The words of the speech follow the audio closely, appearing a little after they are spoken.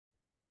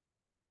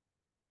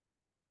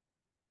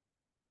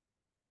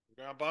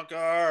Ground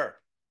bunker.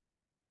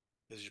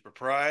 This is your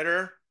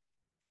proprietor.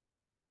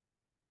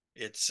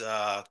 It's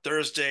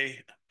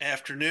Thursday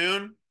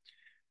afternoon.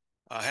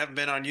 I haven't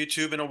been on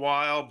YouTube in a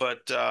while,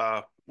 but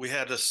we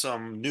had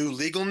some new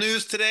legal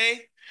news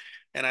today,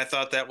 and I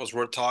thought that was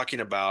worth talking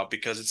about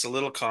because it's a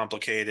little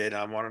complicated.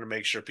 I wanted to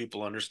make sure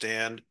people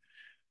understand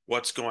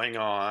what's going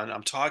on.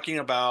 I'm talking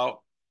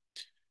about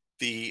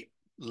the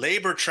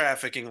labor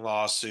trafficking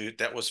lawsuit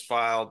that was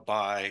filed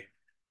by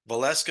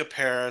Valeska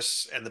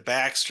Paris and the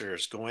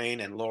Baxters,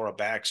 Gawain and Laura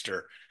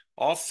Baxter.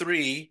 All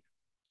three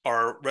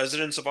are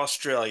residents of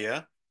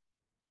Australia,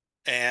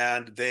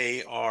 and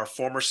they are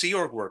former Sea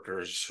Org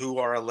workers who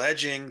are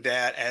alleging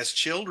that as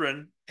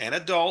children and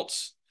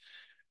adults,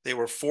 they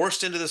were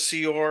forced into the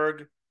Sea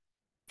Org,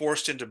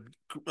 forced into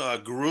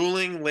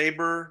grueling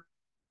labor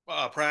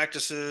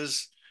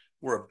practices,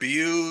 were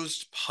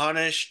abused,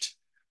 punished.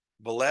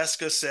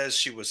 Valeska says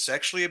she was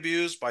sexually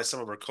abused by some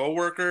of her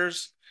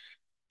coworkers,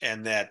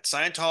 and that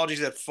Scientology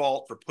is at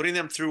fault for putting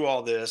them through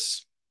all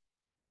this.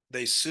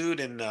 They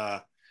sued in,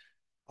 I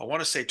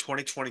want to say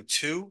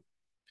 2022,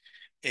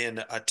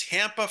 in a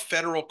Tampa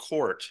federal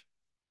court.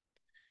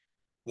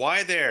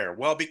 Why there?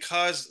 Well,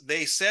 because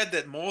they said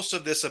that most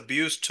of this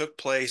abuse took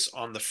place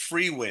on the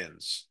Free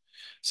Winds,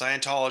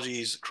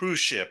 Scientology's cruise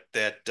ship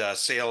that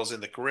sails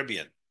in the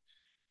Caribbean.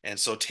 And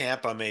so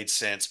Tampa made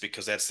sense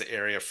because that's the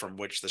area from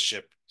which the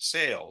ship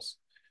sails,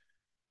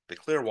 the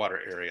Clearwater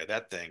area,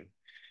 that thing.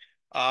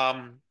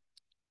 Um,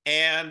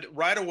 and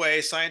right away,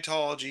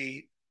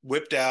 Scientology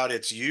whipped out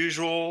its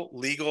usual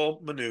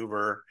legal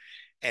maneuver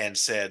and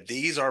said,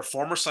 these are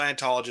former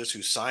Scientologists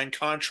who signed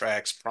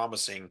contracts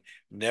promising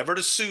never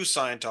to sue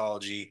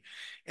Scientology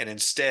and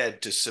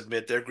instead to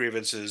submit their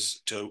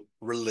grievances to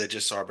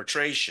religious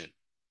arbitration.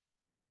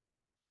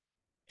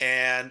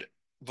 And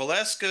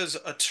Valeska's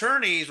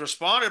attorneys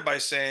responded by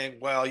saying,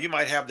 well, you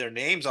might have their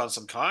names on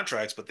some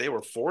contracts, but they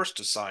were forced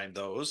to sign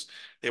those.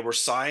 They were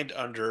signed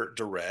under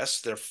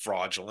duress. They're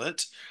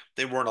fraudulent.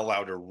 They weren't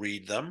allowed to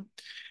read them.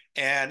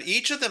 And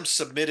each of them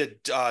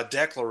submitted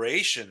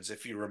declarations,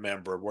 if you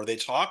remember, where they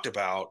talked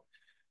about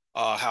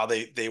how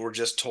they were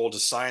just told to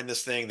sign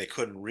this thing. They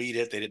couldn't read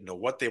it. They didn't know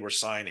what they were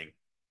signing.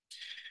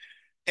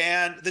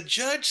 And the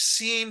judge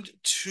seemed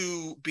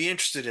to be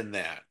interested in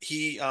that.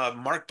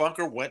 Mark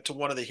Bunker went to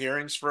one of the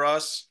hearings for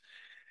us,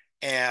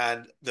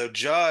 and the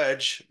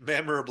judge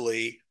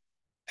memorably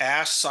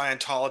asked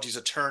Scientology's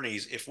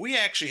attorneys if we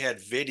actually had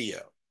video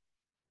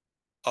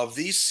of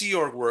these Sea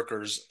Org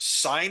workers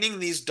signing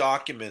these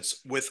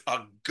documents with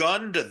a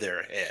gun to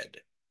their head,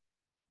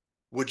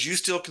 would you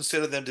still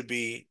consider them to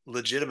be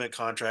legitimate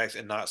contracts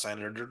and not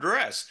signed under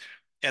duress?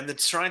 And the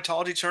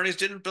Scientology attorneys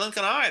didn't blink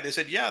an eye. They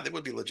said, yeah, they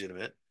would be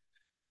legitimate.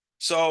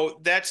 So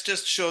that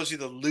just shows you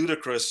the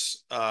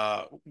ludicrous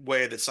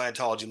way that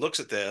Scientology looks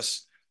at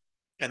this,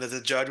 and that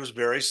the judge was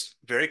very,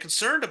 very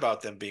concerned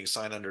about them being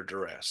signed under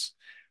duress.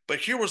 But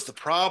here was the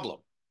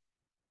problem.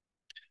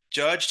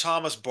 Judge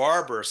Thomas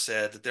Barber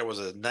said that there was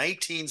a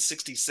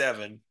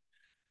 1967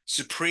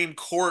 Supreme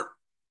Court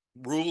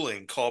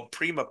ruling called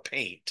Prima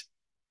Paint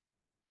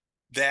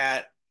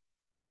that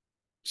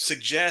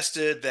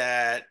suggested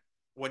that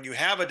when you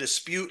have a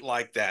dispute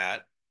like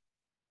that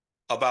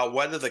about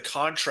whether the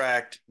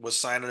contract was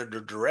signed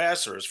under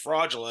duress or is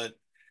fraudulent,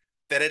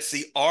 that it's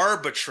the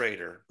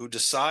arbitrator who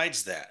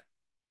decides that.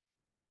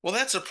 Well,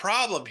 that's a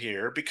problem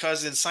here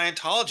because in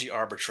Scientology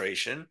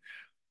arbitration,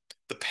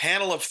 the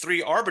panel of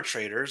three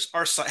arbitrators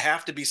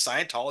have to be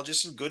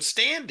Scientologists in good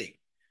standing.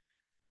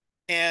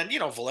 And,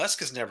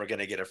 Valeska's never going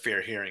to get a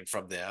fair hearing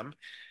from them.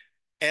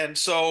 And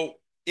so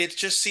it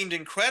just seemed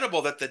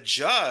incredible that the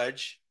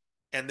judge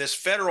and this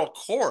federal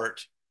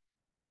court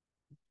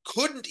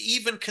couldn't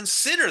even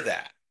consider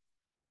that.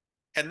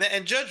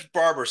 And Judge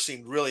Barber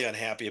seemed really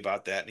unhappy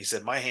about that. And he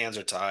said, my hands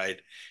are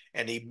tied.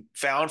 And he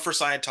found for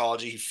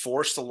Scientology, he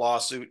forced the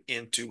lawsuit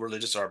into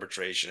religious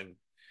arbitration.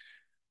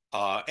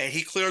 And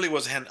he clearly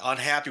was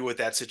unhappy with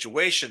that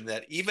situation,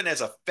 that even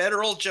as a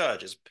federal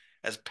judge,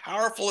 as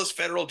powerful as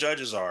federal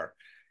judges are,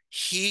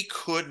 he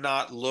could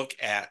not look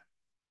at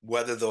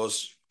whether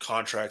those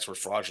contracts were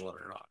fraudulent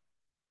or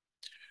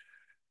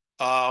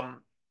not.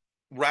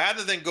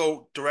 Rather than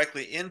go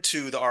directly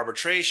into the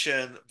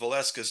arbitration,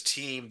 Valeska's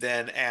team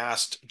then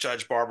asked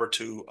Judge Barber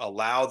to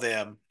allow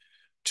them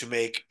to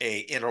make a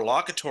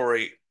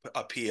interlocutory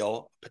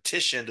appeal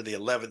petition to the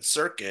 11th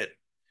Circuit,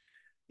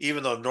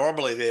 even though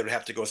normally they would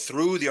have to go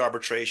through the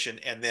arbitration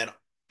and then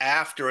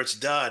after it's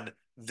done,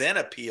 then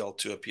appeal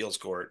to appeals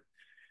court.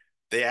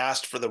 They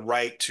asked for the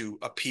right to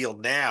appeal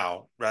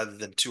now rather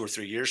than 2 or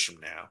 3 years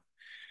from now.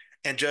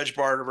 And Judge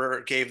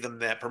Barber gave them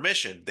that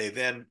permission. They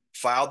then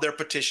filed their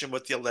petition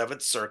with the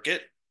 11th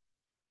Circuit,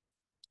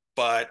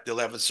 but the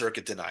 11th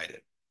Circuit denied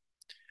it.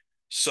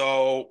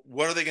 So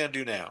what are they going to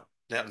do now?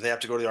 Now they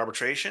have to go to the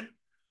arbitration?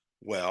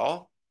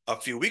 Well, a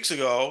few weeks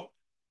ago,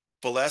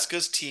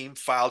 Valeska's team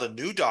filed a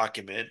new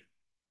document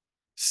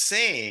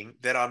saying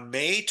that on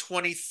May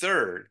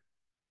 23rd,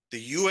 the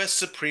U.S.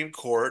 Supreme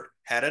Court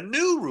had a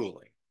new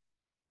ruling,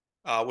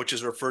 which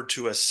is referred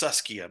to as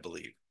Susky, I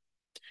believe.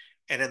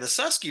 And in the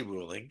Susky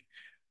ruling,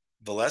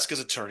 Valeska's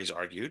attorneys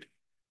argued.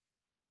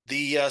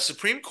 The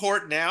Supreme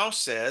Court now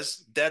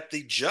says that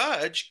the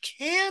judge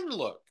can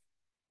look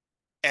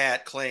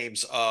at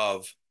claims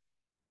of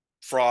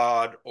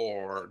fraud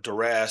or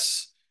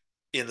duress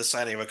in the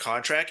signing of a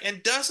contract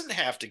and doesn't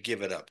have to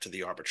give it up to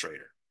the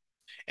arbitrator.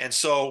 And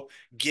so,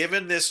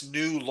 given this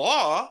new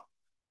law,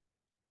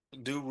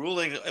 new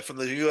ruling from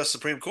the U.S.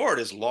 Supreme Court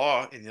is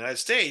law in the United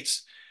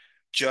States,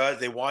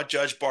 they want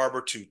Judge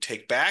Barber to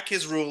take back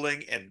his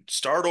ruling and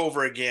start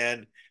over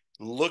again,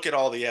 look at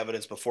all the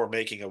evidence before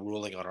making a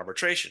ruling on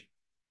arbitration.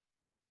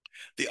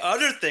 The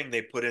other thing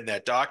they put in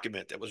that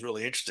document that was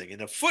really interesting,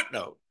 in a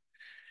footnote,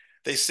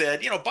 they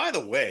said, by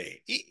the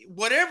way,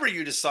 whatever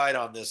you decide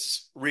on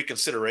this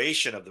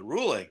reconsideration of the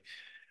ruling,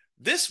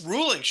 this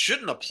ruling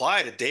shouldn't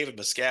apply to David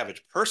Miscavige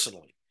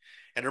personally.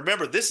 And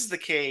remember, this is the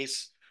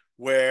case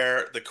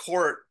where the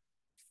court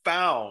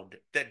found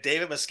that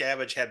David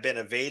Miscavige had been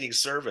evading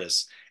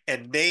service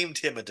and named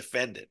him a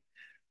defendant,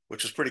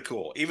 which was pretty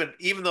cool.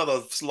 Even though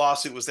the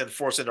lawsuit was then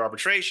forced into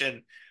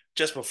arbitration,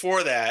 just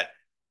before that,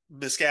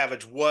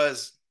 Miscavige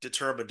was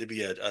determined to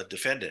be a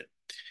defendant.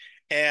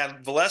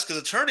 And Valeska's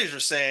attorneys are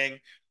saying,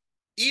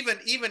 even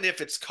if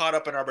it's caught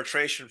up in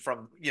arbitration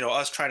from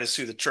us trying to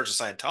sue the Church of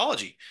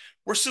Scientology,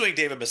 we're suing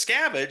David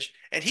Miscavige,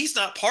 and he's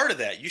not part of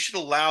that. You should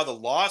allow the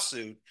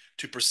lawsuit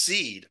to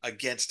proceed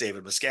against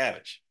David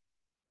Miscavige.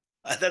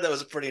 I thought that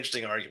was a pretty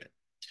interesting argument.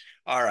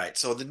 All right,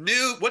 so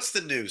what's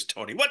the news,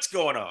 Tony? What's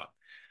going on?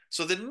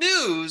 So the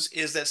news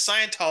is that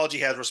Scientology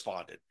has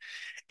responded.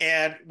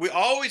 And we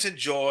always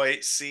enjoy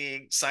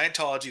seeing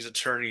Scientology's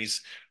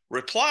attorneys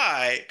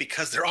reply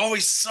because they're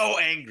always so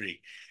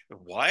angry.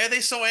 Why are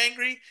they so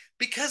angry?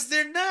 Because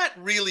they're not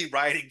really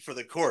writing for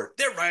the court.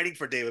 They're writing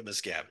for David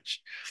Miscavige.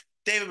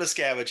 David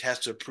Miscavige has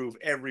to approve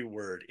every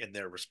word in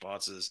their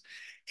responses,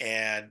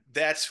 and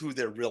that's who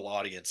their real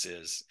audience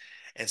is.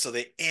 And so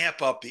they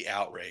amp up the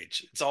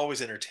outrage. It's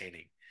always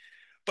entertaining.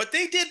 But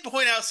they did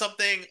point out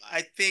something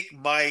I think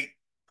might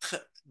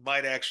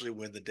actually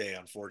win the day,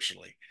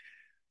 unfortunately.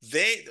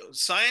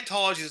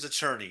 Scientology's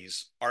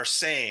attorneys are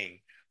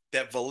saying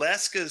that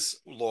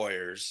Valeska's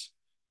lawyers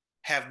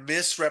have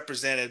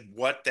misrepresented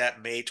what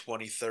that May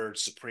 23rd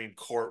Supreme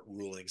Court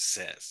ruling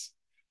says.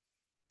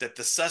 That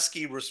the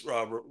Susky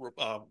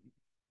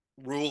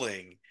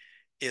ruling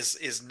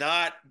is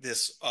not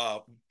this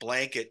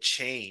blanket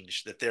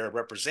change that they're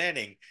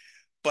representing,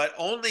 but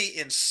only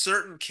in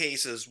certain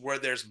cases where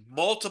there's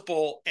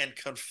multiple and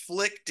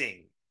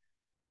conflicting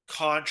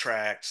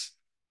contracts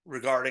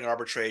regarding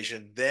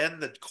arbitration, then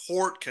the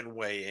court can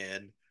weigh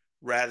in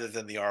rather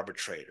than the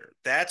arbitrator.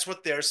 That's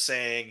what they're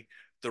saying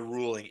the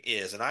ruling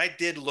is. And I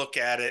did look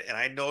at it and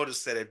I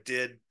noticed that it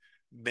did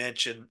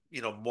mention,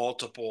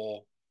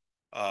 multiple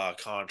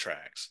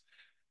contracts.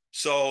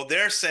 So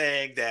they're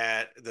saying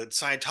that the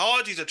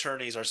Scientology's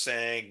attorneys are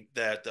saying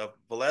that the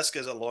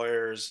Valeska's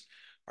lawyers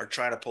are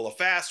trying to pull a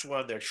fast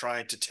one. They're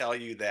trying to tell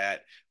you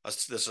that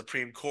the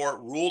Supreme Court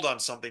ruled on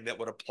something that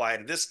would apply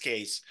to this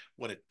case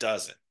when it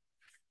doesn't.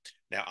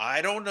 Now,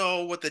 I don't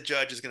know what the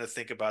judge is going to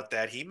think about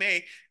that.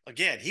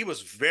 He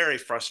was very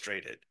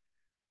frustrated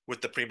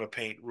with the Prima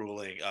Paint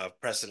ruling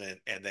precedent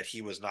and that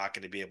he was not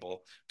going to be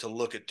able to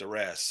look at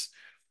duress.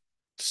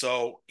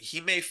 So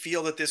he may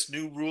feel that this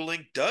new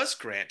ruling does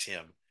grant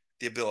him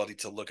the ability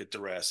to look at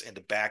duress and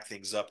to back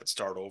things up and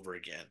start over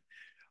again.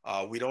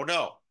 We don't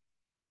know.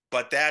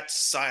 But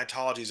that's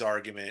Scientology's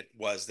argument,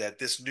 was that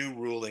this new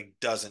ruling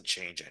doesn't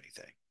change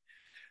anything.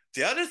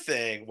 The other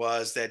thing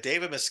was that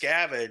David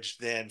Miscavige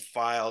then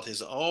filed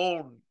his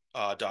own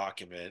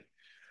document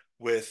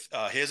with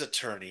his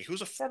attorney,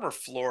 who's a former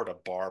Florida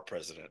bar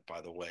president,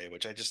 by the way,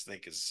 which I just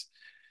think is,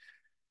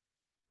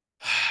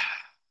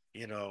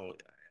 you know,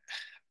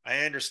 I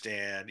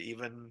understand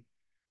even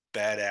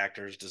bad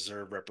actors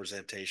deserve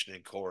representation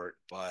in court,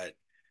 but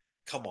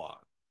come on.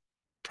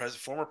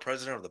 Former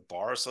president of the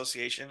Bar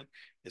Association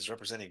is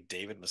representing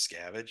David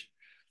Miscavige.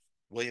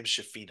 William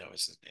Schifino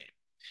is his name.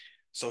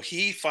 So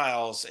he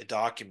files a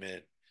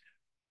document.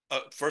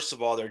 First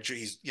of all, David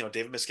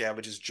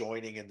Miscavige is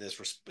joining in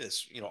this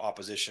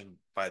opposition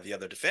by the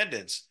other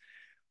defendants,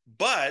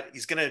 but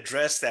he's going to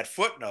address that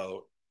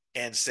footnote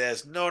and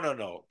says, no, no,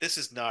 no, this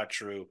is not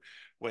true.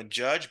 When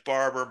Judge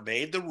Barber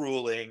made the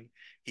ruling,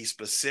 he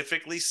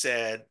specifically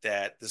said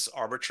that this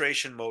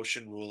arbitration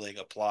motion ruling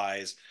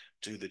applies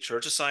to the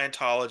Church of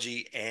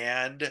Scientology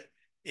and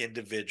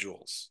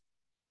individuals,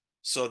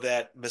 so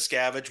that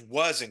Miscavige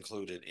was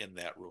included in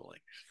that ruling.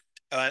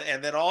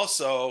 And then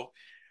also,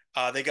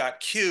 they got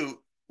cute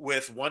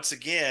with, once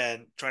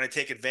again, trying to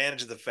take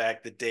advantage of the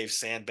fact that Dave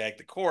sandbagged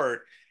the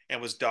court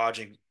and was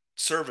dodging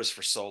service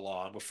for so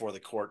long before the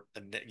court,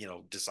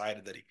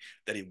 decided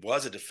that he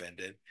was a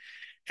defendant.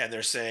 And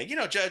they're saying,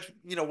 Judge,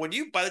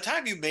 by the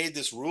time you made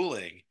this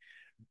ruling,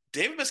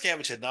 David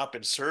Miscavige had not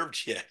been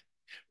served yet.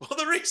 Well,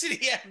 the reason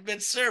he hadn't been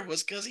served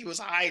was because he was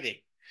hiding.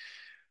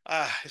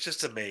 It's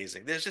just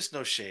amazing. There's just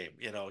no shame.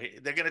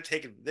 They're going to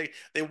take it.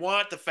 They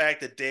want the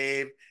fact that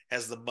Dave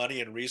has the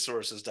money and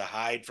resources to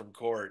hide from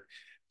court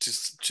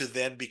to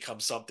then become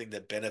something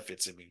that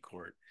benefits him in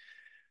court.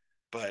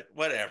 but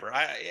whatever.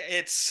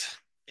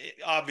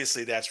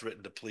 Obviously that's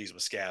written to please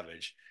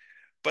Miscavige,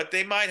 but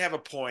they might have a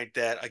point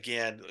that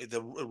again,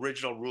 the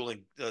original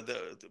ruling,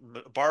 the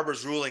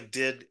Barber's ruling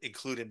did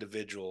include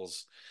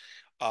individuals.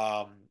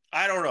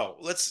 I don't know.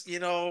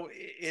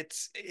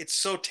 It's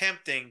so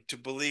tempting to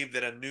believe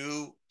that a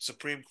new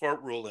Supreme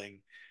Court ruling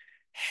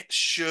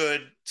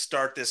should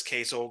start this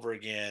case over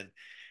again.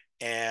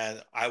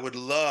 And I would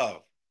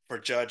love for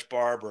Judge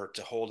Barber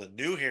to hold a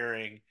new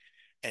hearing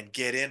and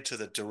get into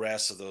the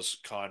duress of those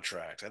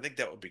contracts. I think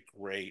that would be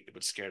great. It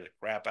would scare the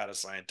crap out of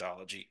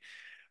Scientology.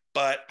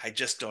 But I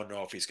just don't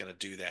know if he's going to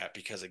do that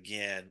because,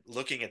 again,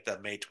 looking at the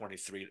May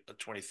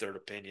 23rd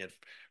opinion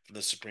from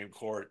the Supreme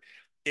Court,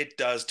 it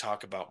does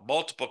talk about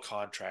multiple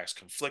contracts,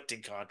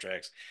 conflicting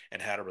contracts,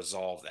 and how to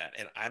resolve that.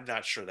 And I'm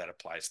not sure that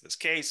applies to this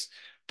case,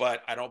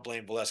 but I don't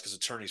blame Valeska's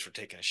attorneys for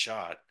taking a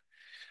shot.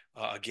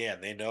 Again,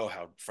 they know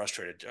how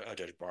frustrated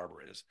Judge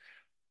Barber is.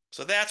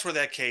 So that's where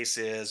that case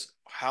is.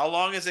 How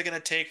long is it going to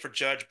take for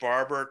Judge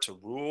Barber to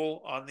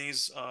rule on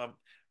these,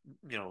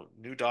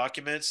 new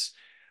documents?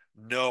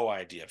 No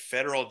idea.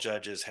 Federal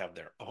judges have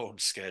their own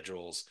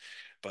schedules,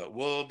 but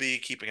we'll be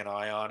keeping an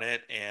eye on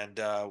it and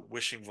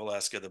wishing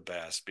Valeska the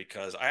best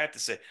because I have to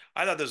say,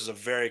 I thought this was a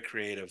very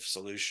creative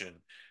solution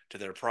to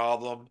their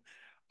problem.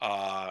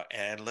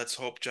 And let's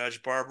hope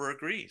Judge Barber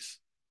agrees.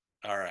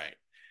 All right.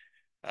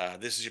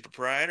 This is your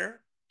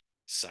proprietor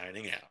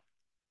signing out.